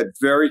Jones looked at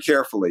very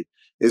carefully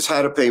is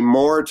how to pay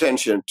more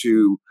attention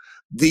to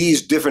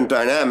these different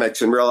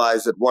dynamics and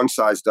realize that one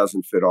size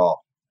doesn't fit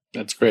all.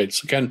 That's great.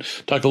 So Ken,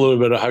 talk a little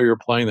bit about how you're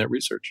applying that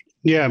research.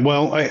 Yeah,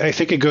 well, I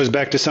think it goes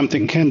back to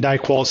something Ken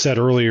Dykewald said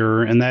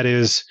earlier, and that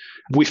is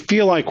we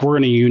feel like we're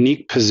in a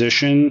unique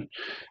position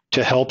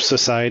to help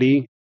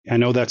society. I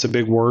know that's a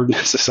big word,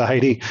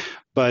 society,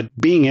 but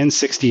being in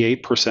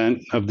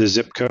 68% of the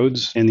zip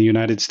codes in the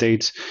United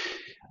States,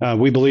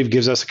 we believe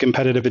gives us a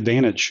competitive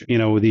advantage.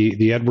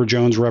 The Edward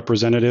Jones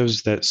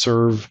representatives that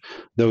serve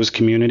those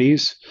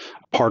communities,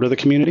 part of the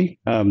community,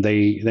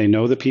 they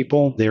know the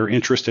people. They're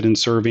interested in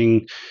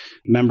serving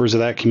members of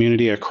that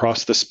community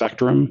across the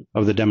spectrum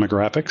of the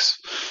demographics.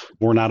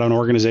 We're not an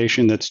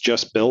organization that's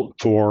just built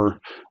for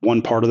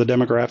one part of the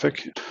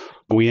demographic.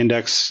 We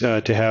index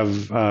to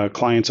have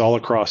clients all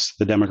across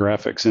the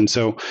demographics. And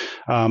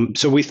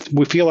so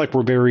we feel like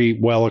we're very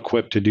well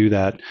equipped to do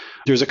that.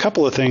 There's a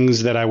couple of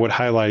things that I would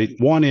highlight.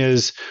 One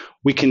is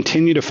we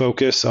continue to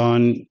focus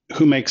on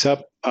who makes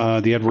up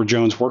the Edward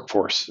Jones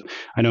workforce.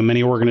 I know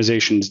many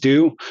organizations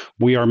do.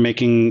 We are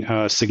making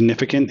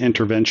significant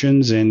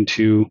interventions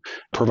into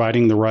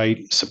providing the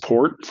right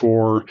support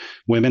for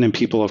women and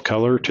people of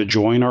color to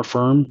join our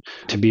firm,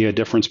 to be a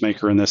difference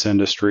maker in this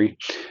industry.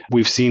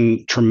 We've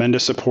seen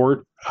tremendous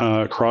support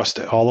across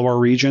all of our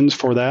regions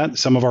for that.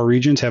 Some of our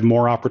regions have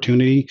more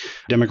opportunity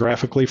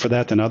demographically for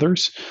that than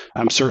others.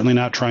 I'm certainly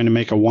not trying to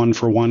make a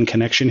one-for-one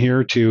connection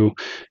here to,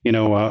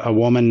 a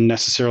woman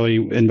necessarily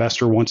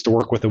investor wants to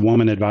work with a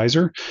woman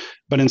advisor,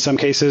 but in some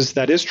cases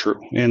that is true.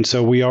 And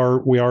so we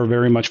are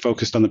very much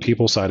focused on the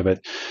people side of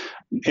it.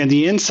 And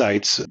the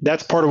insights,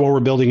 that's part of what we're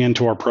building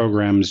into our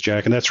programs,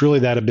 Jack. And that's really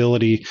that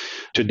ability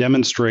to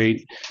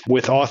demonstrate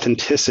with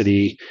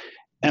authenticity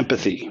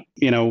empathy.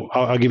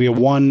 I'll give you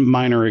one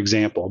minor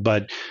example,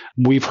 but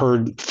we've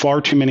heard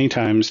far too many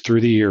times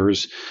through the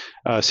years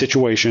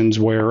situations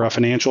where a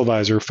financial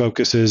advisor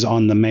focuses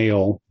on the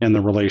male in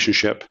the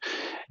relationship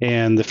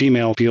and the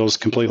female feels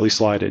completely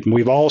slighted.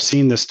 We've all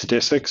seen the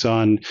statistics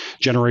on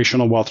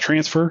generational wealth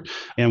transfer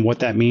and what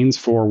that means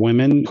for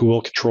women who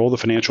will control the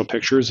financial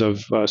pictures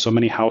of so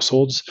many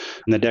households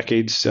in the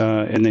decades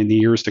and in the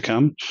years to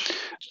come.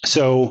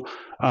 So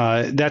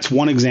that's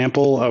one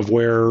example of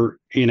where,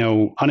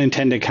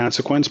 unintended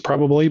consequence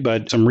probably,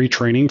 but some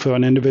retraining for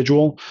an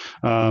individual.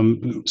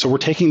 So we're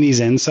taking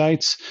these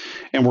insights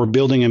and we're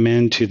building them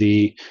into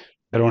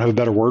I don't have a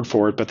better word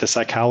for it, but the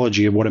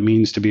psychology of what it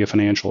means to be a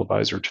financial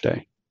advisor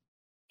today.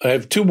 I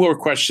have two more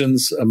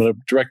questions. I'm going to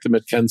direct them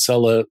at Ken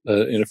Sella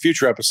in a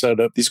future episode.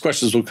 These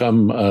questions will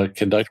come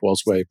Ken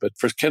Dykewald's way. But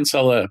for Ken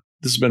Sella,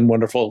 this has been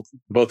wonderful.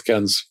 Both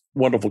Ken's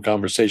wonderful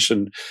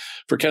conversation.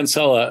 For Ken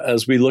Sella,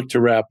 as we look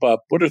to wrap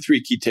up, what are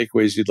three key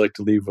takeaways you'd like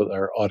to leave with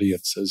our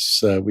audience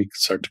as we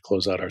start to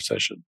close out our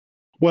session?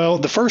 Well,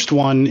 the first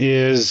one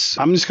is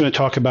I'm just going to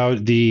talk about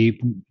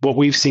what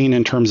we've seen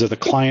in terms of the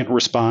client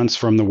response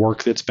from the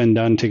work that's been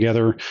done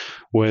together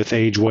with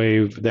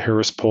AgeWave, the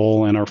Harris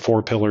Poll, and our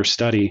 4-pillar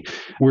study.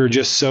 We're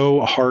just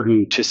so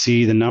heartened to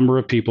see the number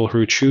of people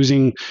who are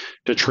choosing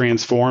to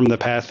transform the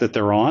path that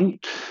they're on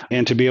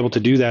and to be able to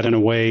do that in a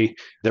way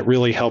that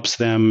really helps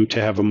them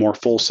to have a more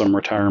fulsome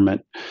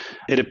retirement.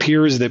 It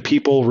appears that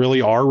people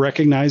really are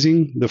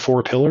recognizing the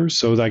 4 pillars.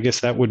 So I guess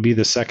that would be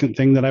the second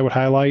thing that I would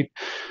highlight.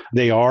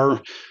 They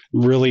are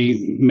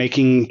really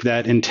making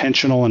that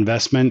intentional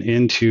investment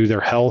into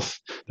their health,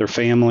 their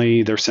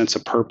family, their sense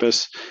of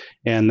purpose.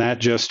 And that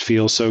just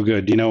feels so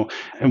good.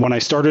 And when I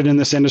started in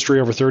this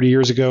industry over 30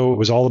 years ago, it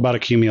was all about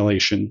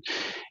accumulation.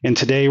 And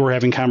today we're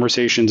having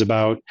conversations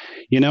about,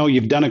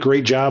 you've done a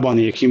great job on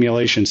the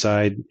accumulation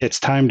side.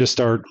 It's time to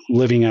start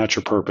living out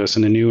your purpose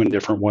in a new and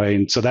different way.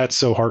 And so that's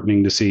so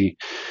heartening to see.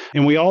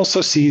 And we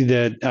also see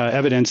that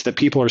evidence that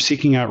people are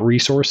seeking out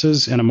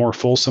resources in a more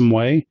fulsome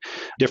way,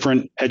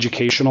 different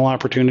educational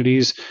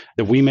opportunities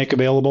that we make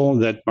available,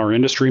 that our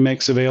industry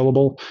makes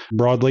available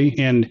broadly.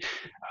 And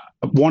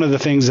one of the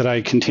things that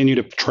I continue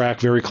to track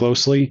very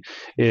closely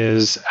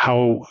is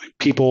how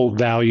people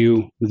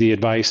value the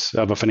advice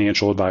of a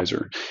financial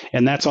advisor.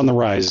 And that's on the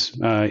rise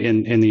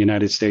in the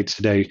United States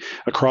today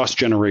across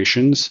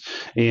generations.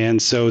 And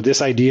so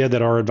this idea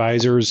that our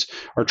advisors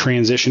are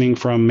transitioning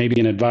from maybe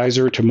an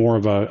advisor to more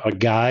of a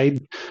guide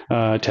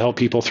to help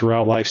people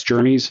throughout life's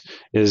journeys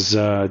is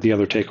the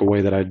other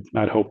takeaway that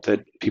I'd hope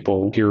that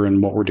people hear in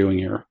what we're doing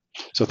here.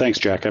 So thanks,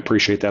 Jack. I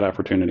appreciate that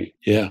opportunity.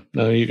 Yeah,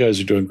 no, you guys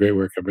are doing great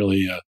work. I'm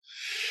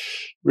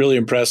really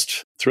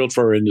impressed, thrilled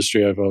for our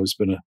industry. I've always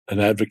been an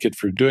advocate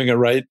for doing it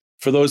right.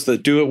 For those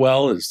that do it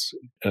well, as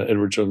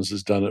Edward Jones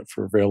has done it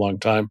for a very long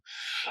time,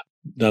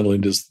 not only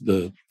does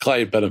the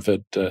client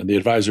benefit, the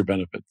advisor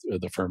benefit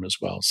the firm as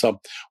well. So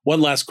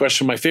one last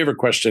question, my favorite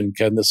question,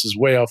 Ken, this is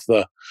way off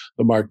the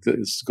mark. This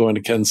is going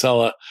to Ken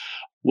Sella.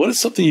 What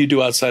is something you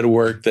do outside of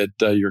work that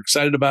you're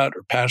excited about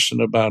or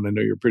passionate about? I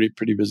know you're a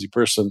pretty busy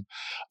person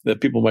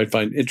that people might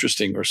find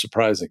interesting or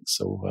surprising.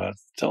 So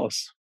tell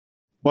us.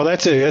 Well,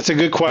 that's a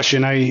good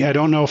question. I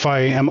don't know if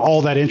I am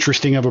all that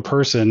interesting of a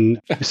person.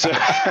 So.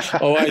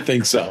 Oh, I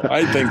think so.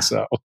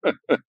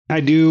 I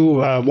do.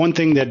 One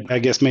thing that I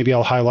guess maybe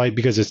I'll highlight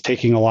because it's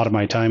taking a lot of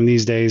my time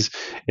these days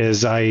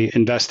is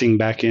investing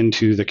back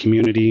into the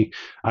community.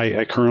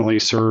 I currently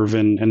serve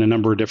in a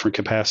number of different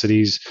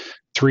capacities.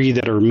 3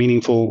 that are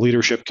meaningful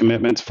leadership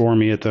commitments for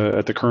me at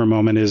the current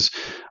moment is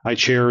I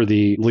chair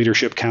the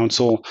leadership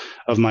council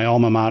of my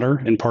alma mater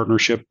in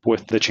partnership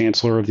with the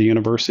chancellor of the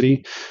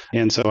university.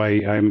 And so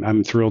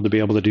I'm thrilled to be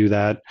able to do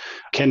that.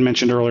 Ken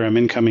mentioned earlier, I'm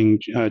incoming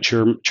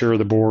chair of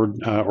the board,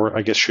 or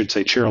I guess should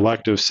say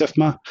chair-elect of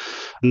SIFMA.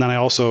 And then I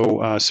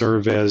also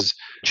serve as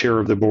chair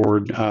of the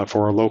board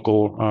for our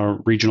local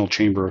regional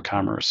chamber of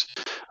commerce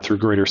through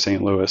Greater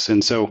St. Louis.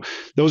 And so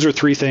those are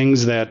 3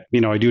 things that,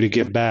 I do to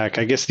give back.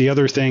 I guess the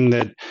other thing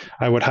that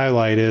I would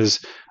highlight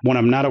is when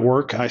I'm not at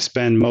work, I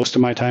spend most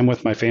of my time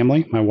with my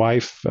family, my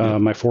wife,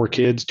 my 4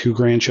 kids, 2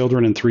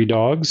 grandchildren, and 3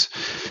 dogs.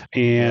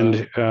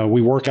 And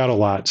we work out a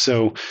lot.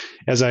 So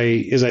as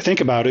I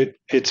think about it,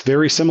 it's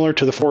very similar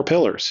to the 4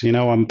 pillars.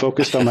 I'm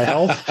focused on my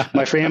health,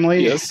 my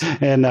family, yes,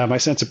 and my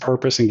sense of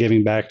purpose and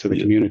giving back to the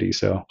community.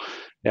 So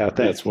yeah,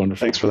 that's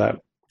wonderful. Thanks for that.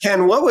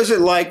 Ken, what was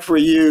it like for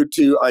you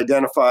to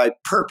identify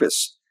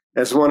purpose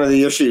as one of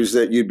the issues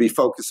that you'd be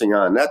focusing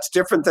on? That's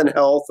different than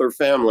health or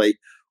family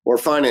or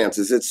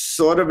finances. It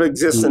sort of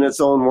exists in its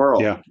own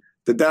world. Yeah.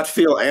 Did that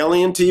feel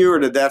alien to you or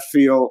did that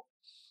feel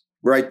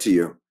right to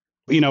you?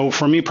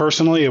 For me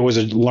personally, it was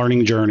a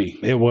learning journey.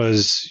 It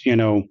was,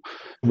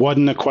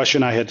 wasn't a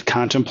question I had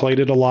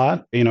contemplated a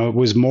lot. It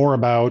was more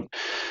about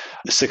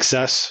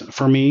success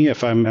for me,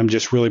 if I'm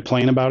just really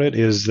plain about it,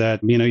 is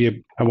that,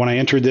 when I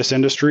entered this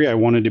industry, I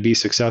wanted to be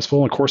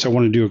successful. Of course, I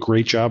wanted to do a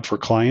great job for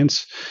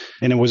clients.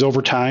 And it was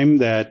over time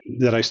that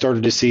I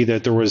started to see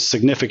that there was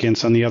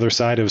significance on the other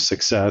side of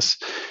success.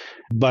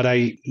 But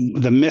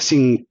the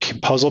missing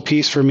puzzle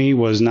piece for me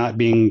was not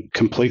being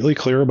completely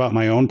clear about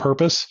my own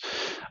purpose,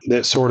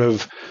 that sort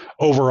of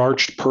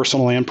overarched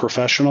personal and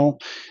professional.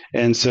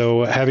 And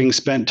so having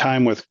spent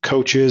time with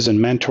coaches and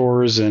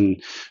mentors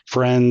and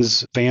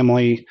friends,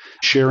 family,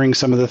 sharing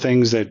some of the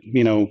things that,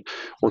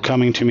 were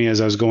coming to me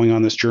as I was going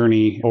on this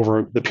journey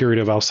over the period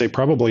of, I'll say,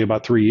 probably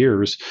about 3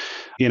 years,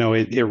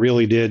 it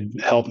really did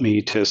help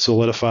me to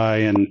solidify.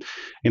 And,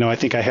 I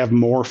think I have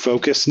more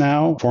focus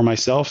now for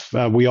myself.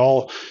 We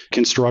all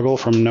can struggle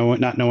from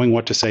not knowing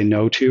what to say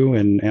no to.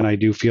 And I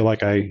do feel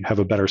like I have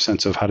a better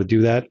sense of how to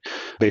do that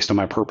based on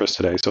my purpose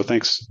today. So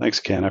thanks,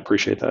 Ken. I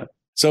appreciate that.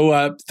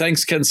 So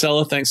thanks, Ken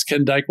Sella. Thanks,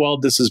 Ken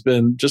Dykewald. This has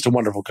been just a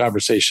wonderful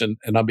conversation.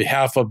 And on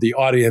behalf of the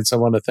audience, I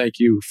want to thank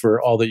you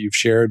for all that you've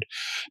shared,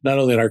 not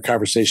only in our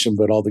conversation,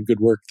 but all the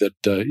good work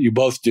that you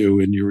both do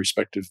in your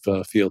respective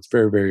fields.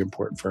 Very, very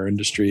important for our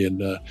industry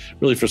and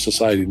really for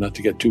society, not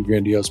to get too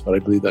grandiose, but I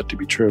believe that to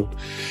be true.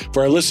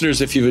 For our listeners,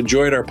 if you've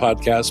enjoyed our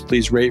podcast,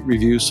 please rate,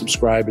 review,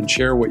 subscribe, and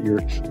share what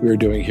we're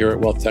doing here at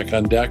Wealth Tech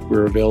on Deck.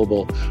 We're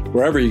available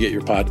wherever you get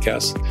your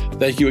podcasts.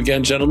 Thank you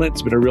again, gentlemen.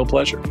 It's been a real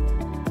pleasure.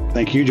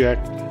 Thank you, Jack.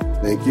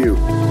 Thank you.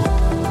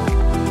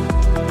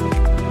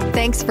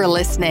 Thanks for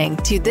listening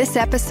to this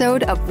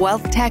episode of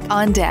Wealth Tech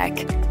on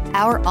Deck,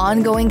 our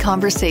ongoing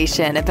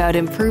conversation about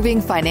improving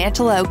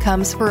financial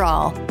outcomes for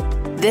all.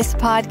 This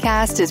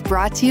podcast is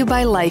brought to you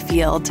by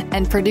LifeYield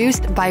and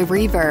produced by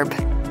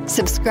Reverb.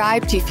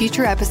 Subscribe to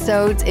future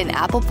episodes in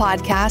Apple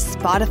Podcasts,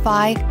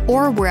 Spotify,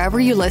 or wherever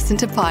you listen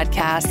to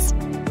podcasts.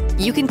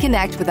 You can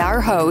connect with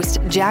our host,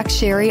 Jack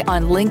Sherry,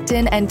 on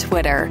LinkedIn and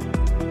Twitter.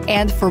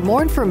 And for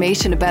more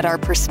information about our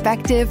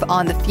perspective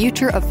on the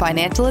future of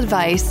financial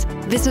advice,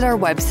 visit our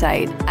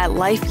website at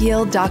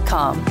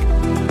lifeyield.com.